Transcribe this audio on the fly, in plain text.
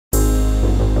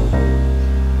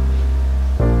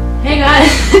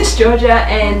it's Georgia,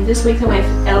 and this week I'm with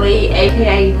Ellie,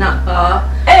 aka NutBar.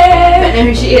 Hey! Don't know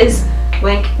who she is.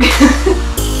 Wink.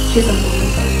 She's on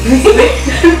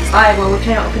we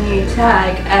came up with a new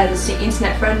tag as the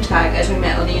internet friend tag as we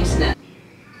met on the internet.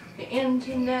 The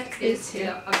internet is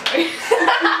here. I'm sorry.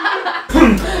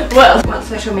 Well, what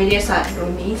social media site do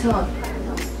we meet on?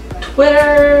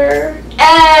 Twitter.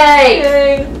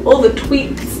 Hey! All the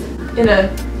tweets in a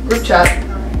group chat.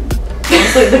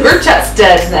 Honestly, the group chat's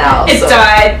dead now. It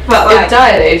died, but like, it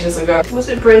died ages ago. Was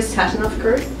it Briz Tatanoff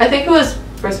group? I think it was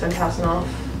Brisbane Tatanoff.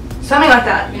 Something like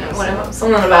that, you know, whatever.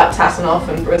 Something about Tatanoff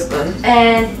in Brisbane.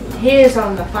 And here's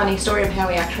the funny story of how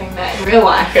we actually met in real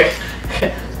life.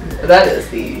 That is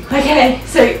the... Okay,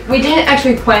 so we didn't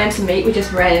actually plan to meet, we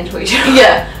just ran into each other.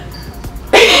 Yeah.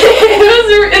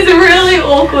 It's really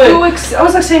awkward. I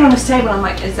was like sitting on this table and I'm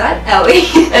like, is that Ellie?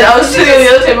 And I was sitting on the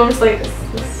other table and I was like,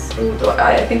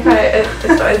 I think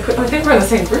we're in the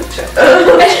same group chat.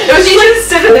 It was just like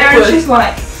sitting there and she's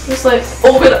like... Just like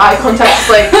awkward eye contact, just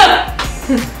like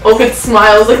awkward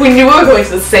smiles, like we knew we were going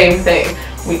to the same thing.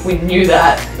 We knew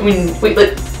that. We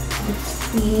like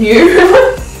knew.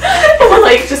 And we're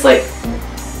like just like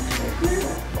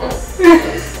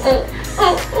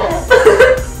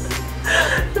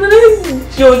and then I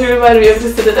think Georgia invited me over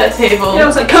to sit at that table. Yeah, I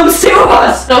was like, come sit with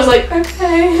us! And I was like,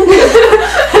 okay.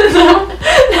 And so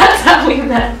that's how we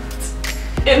met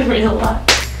in real life.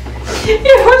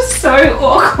 It was so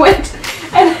awkward.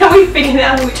 And then we figured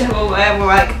out who each other were and we're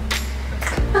like,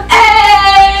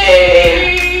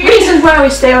 hey! Reasons why we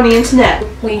stay on the internet.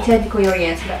 We technically already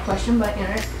answered that question, but you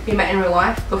know, we met in real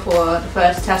life before the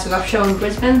first Tatanoff show in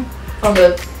Brisbane. On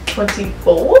the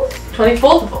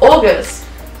 24th of August,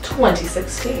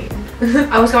 2016.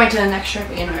 I was going to the next show,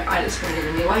 but you know, I just went in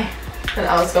anyway. And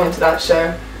I was going to that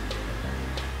show.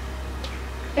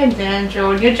 And then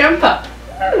Georgia jump up.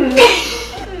 Yeah.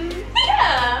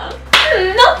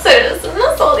 Not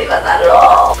salty about that at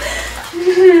all.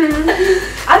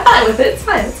 I'm fine with it. It's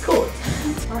fine. It's cool.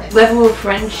 It's fine. Level of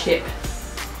friendship.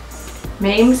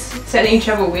 Memes, sending each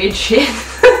other weird shit.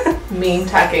 Meme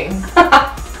tagging.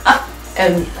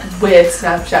 And weird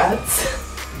Snapchats.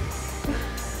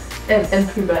 And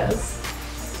Pooh Bears.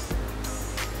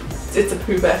 It's a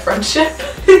Pooh Bear friendship.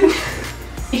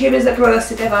 YouTubers that brought us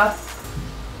together.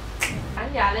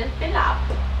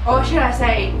 Or should I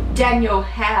say Daniel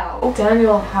Howe?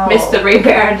 Daniel Howe. Mr.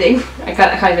 Rebranding. I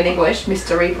can't even English.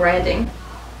 Mr. Rebranding.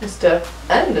 Mr.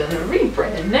 And a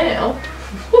rebrand now.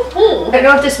 I don't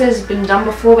know if this has been done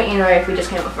before, but you know, if we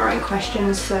just came up with our own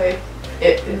questions, so...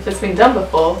 If it's been done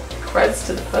before, credits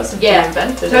to the person who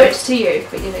invented it. So it's to you,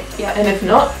 but you know, yeah. And if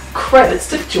not, credits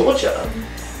to Georgia.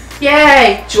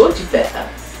 Yay! Georgie Bear.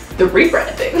 The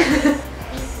rebranding.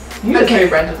 You just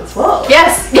rebranded as well.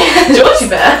 Yes! Georgie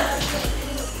Bear.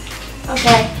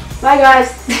 Okay. Bye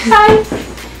guys. Bye.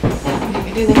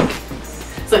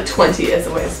 It's like 20 years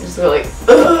away, so just like,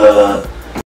 ugh.